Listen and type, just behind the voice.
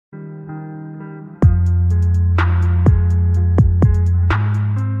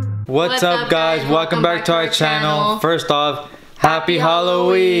What's up guys? Welcome back to our channel. First off, Happy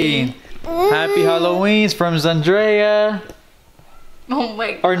Halloween! Happy Halloween's from Zandrea. Oh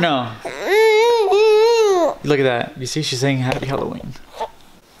my god. Or no. Look at that. You see she's saying Happy Halloween.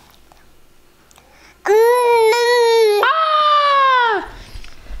 Ah!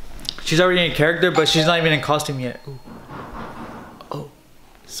 She's already in character, but she's not even in costume yet. Ooh. Oh,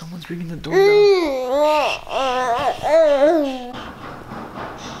 someone's ringing the doorbell.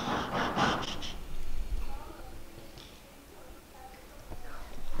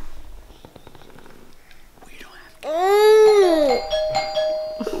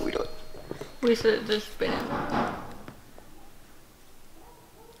 We should just spin it.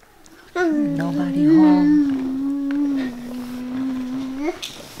 Nobody home.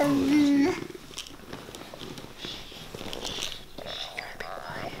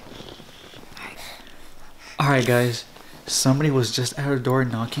 Alright guys, somebody was just at our door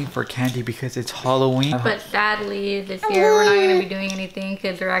knocking for candy because it's Halloween. But sadly, this year we're not going to be doing anything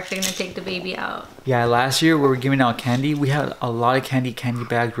because we're actually going to take the baby out. Yeah, last year we were giving out candy. We had a lot of candy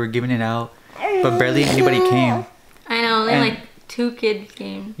bags. We were giving it out, but barely anybody came. I know, only like 2 kids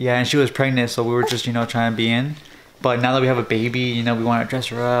came. Yeah, and she was pregnant, so we were just, trying to be in. But now that we have a baby, we want to dress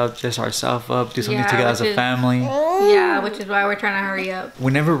her up, dress ourselves up, do something together as a family. Yeah, which is why we're trying to hurry up.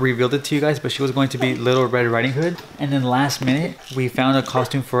 We never revealed it to you guys, but she was going to be Little Red Riding Hood. And then last minute, we found a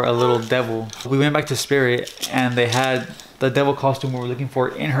costume for a little devil. We went back to Spirit, and they had the devil costume we were looking for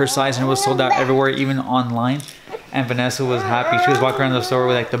in her size, and it was sold out everywhere, even online. And Vanessa was happy. She was walking around the store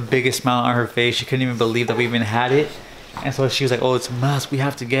with like the biggest smile on her face. She couldn't even believe that we even had it. And so she was like, oh, it's a must. We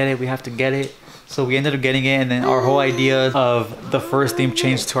have to get it. We have to get it. So we ended up getting it, and then our whole idea of the first theme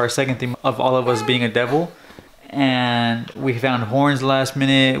changed to our second theme of all of us being a devil. And we found horns last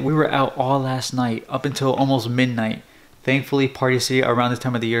minute. We were out all last night up until almost midnight. Thankfully, Party City around this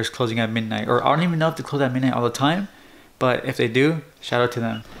time of the year is closing at midnight. Or I don't even know if they close at midnight all the time, but if they do, shout out to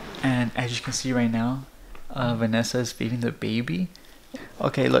them. And as you can see right now, Vanessa is feeding the baby.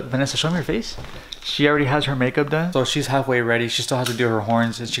 Okay, look, Vanessa, show me your face. She already has her makeup done, so she's halfway ready. She still has to do her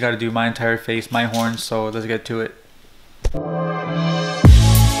horns, and she got to do my entire face, my horns, so let's get to it. I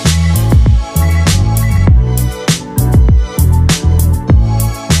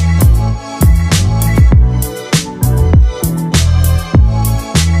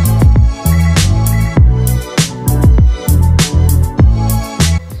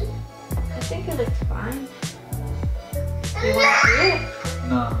think it looks fine. You want to see it?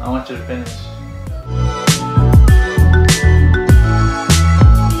 No, I want you to finish.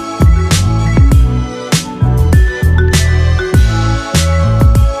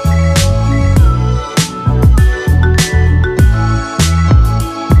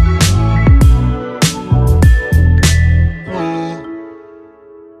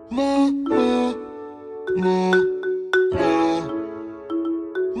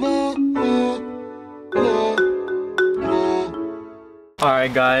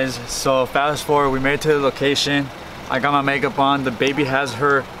 Alright guys, so fast forward, we made it to the location. I got my makeup on. The baby has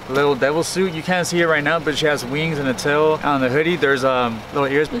her little devil suit. You can't see it right now, but she has wings and a tail. On the hoodie, there's little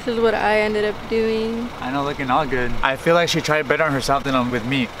ears. This is what I ended up doing. I know, looking all good. I feel like she tried better on herself than with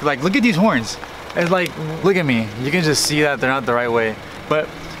me. Like, look at these horns. It's like, look at me. You can just see that they're not the right way. But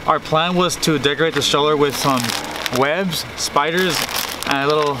our plan was to decorate the stroller with some webs, spiders, and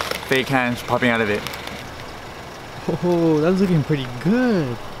little fake hands popping out of it. Oh, that's looking pretty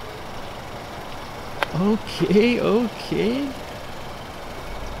good. Okay.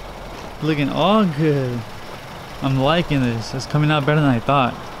 Looking all good. I'm liking this. It's coming out better than I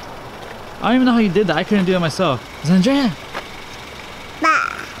thought. I don't even know how you did that. I couldn't do it myself. Zandrea!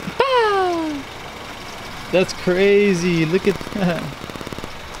 Bah. That's crazy. Look at that.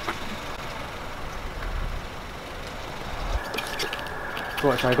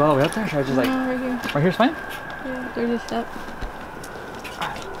 What, should I go all the way up there? Or should I just like... No, right here. Right here's fine? Yeah, there's a step.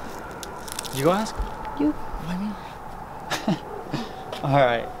 Alright. Did you go ask? You. Why me?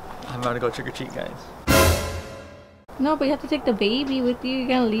 Alright. I'm about to go trick or treat, guys. No, but you have to take the baby with you. You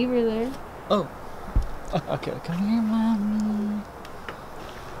can't leave her there. Oh. Okay, come here, mommy.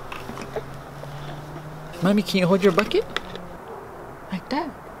 Mommy, can you hold your bucket? Like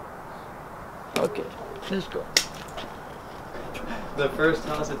that. Okay, let's go. The first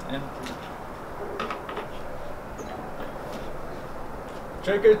house is empty.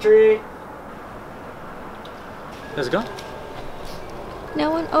 Trick or treat. Let's go.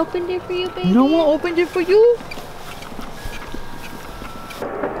 No one opened it for you, baby? No one opened it for you?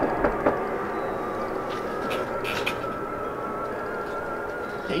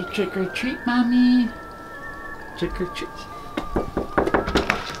 Say trick or treat, mommy. Trick or treat.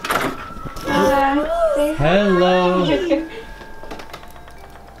 Hello.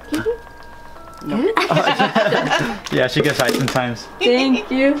 Yeah, she gets shy sometimes. Thank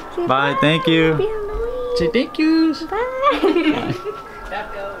you. Bye, thank you. Say thank yous. Bye.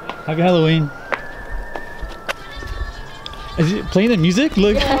 Happy Halloween. Is it playing the music?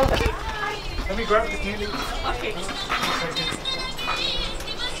 Look. Let me grab the candy.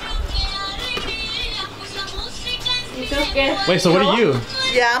 Okay. Wait, so what are you?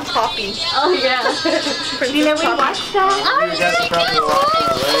 Yeah, I'm Poppy. Oh yeah. Did we watch that? You guys are probably watching,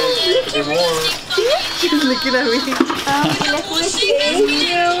 right? They're warm. She's looking at me. Thank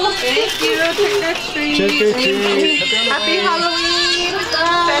you. Trick or treat. Trick or treat. Happy Halloween.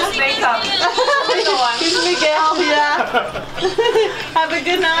 Best makeup. Here's Miguel. Yeah. Have a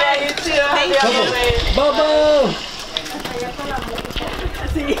good night. Yeah, you too. Happy Halloween. Bobo!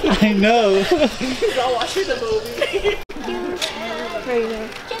 I know. He's all watching the movie.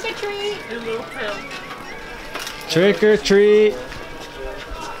 Trick or treat. Trick or treat.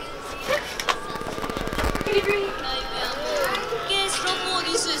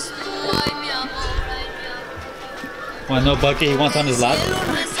 Want no bucket he wants on his lap?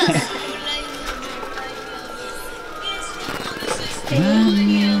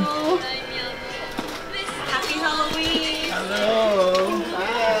 Happy Halloween. Hello.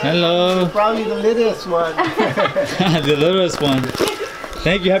 Hello. Probably the littlest one. The littlest one.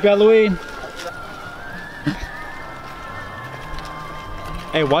 Thank you. Happy Halloween.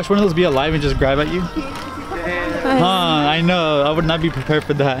 Hey, watch one of those be alive and just grab at you. Huh, I know. I would not be prepared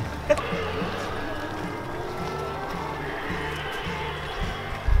for that.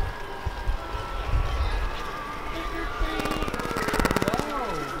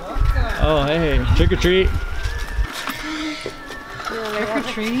 Oh, hey. Trick or treat. Trick or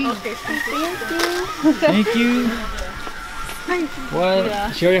treat. Okay, Thank you. What?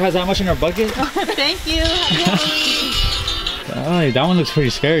 Yeah. She already has that much in her bucket? Thank you. Happy Halloween. Oh, that one looks pretty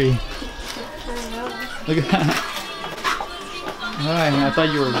scary. Look at that. Alright, I thought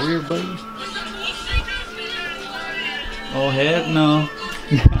you were weird, buddy. Oh, heck no.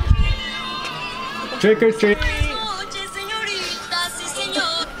 Trick or treat.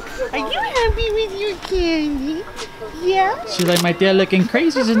 Are you happy with your candy? Yeah. She's like, my dad looking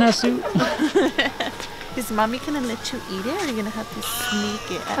crazy in that suit. Is mommy gonna let you eat it, or are you gonna have to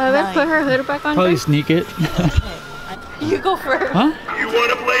sneak it at I would night? put her hood back on. Probably sneak it. You go first. Huh? You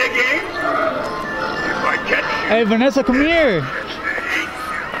want to play a game? If I catch you, Hey, Vanessa, come here.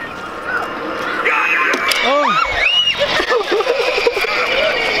 Oh.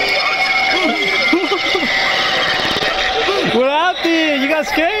 What happened? You got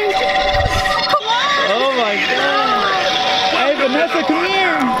scared? Come on. Oh my god. Hey, Vanessa, come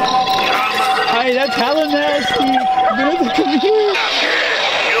here. Hey, that's hella nasty. Vanessa, come here.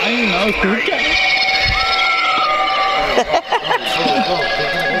 I know, Kuka.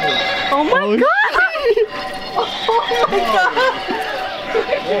 Oh my god. Oh my god.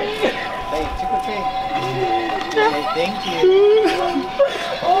 Hey, trick or treat. Hey, thank you.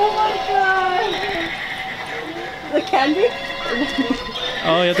 Oh my god. The candy?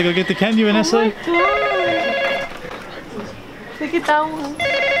 Oh, you have to go get the candy, Vanessa. Oh my god. Look at that one.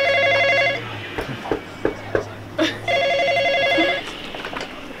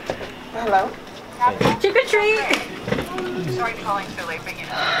 Hello. Trick or treat. Sorry to calling so late, but you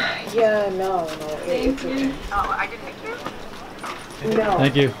know. Yeah, no. Thank you. Oh, I didn't think you. No,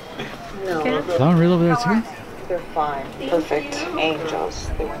 Thank you. no. Is that one real over there too? They're fine. Perfect angels.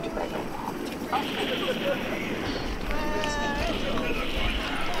 They went to bed.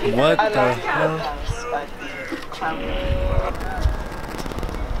 What I the love hell? clowns, but clown.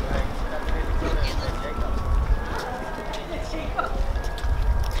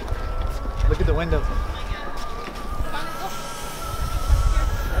 Look at the window.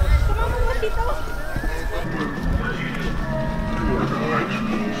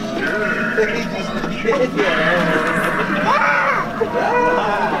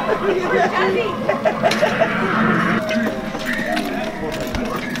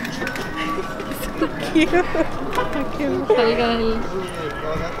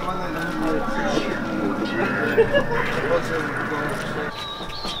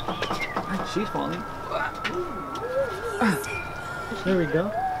 She's falling. There we go.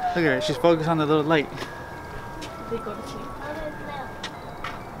 Look at her. She's focused on the little light. They go to sleep.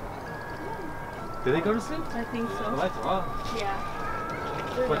 Did they go to sleep? I think The so. lights are off.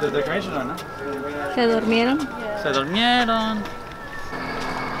 Yeah. But the decoration are not. Se durmieron. Se durmieron.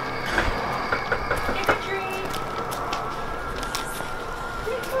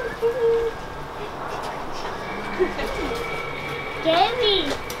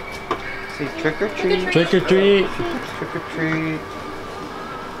 Say trick or treat. Trick or treat. Trick or treat.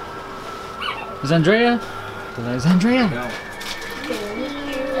 Is Andrea? Is Andrea? No.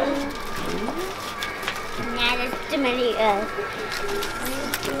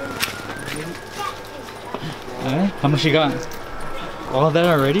 How much you got? All that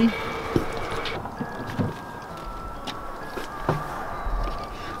already?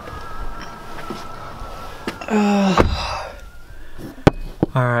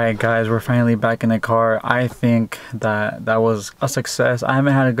 Alright guys, we're finally back in the car. I think that was a success. I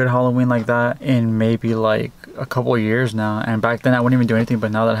haven't had a good Halloween like that in maybe like a couple of years now. And back then I wouldn't even do anything,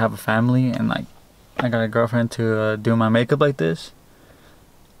 but now that I have a family and like I got a girlfriend to do my makeup like this,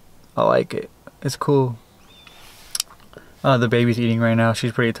 I like it. It's cool. The baby's eating right now.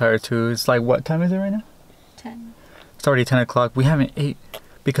 She's pretty tired too. It's like, what time is it right now? 10. It's already 10 o'clock. We haven't ate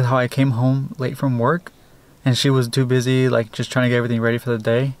because how I came home late from work and she was too busy like just trying to get everything ready for the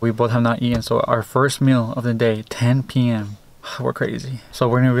day. We both have not eaten, so our first meal of the day, 10 p.m. We're crazy. So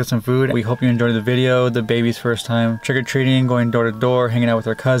we're gonna get some food. We hope you enjoyed the video. The baby's first time trick-or-treating, going door to door, hanging out with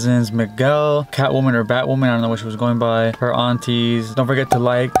her cousins, Miguel, Catwoman or Batwoman, I don't know what she was going by, her aunties. Don't forget to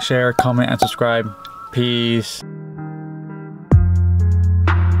like, share, comment, and subscribe. Peace.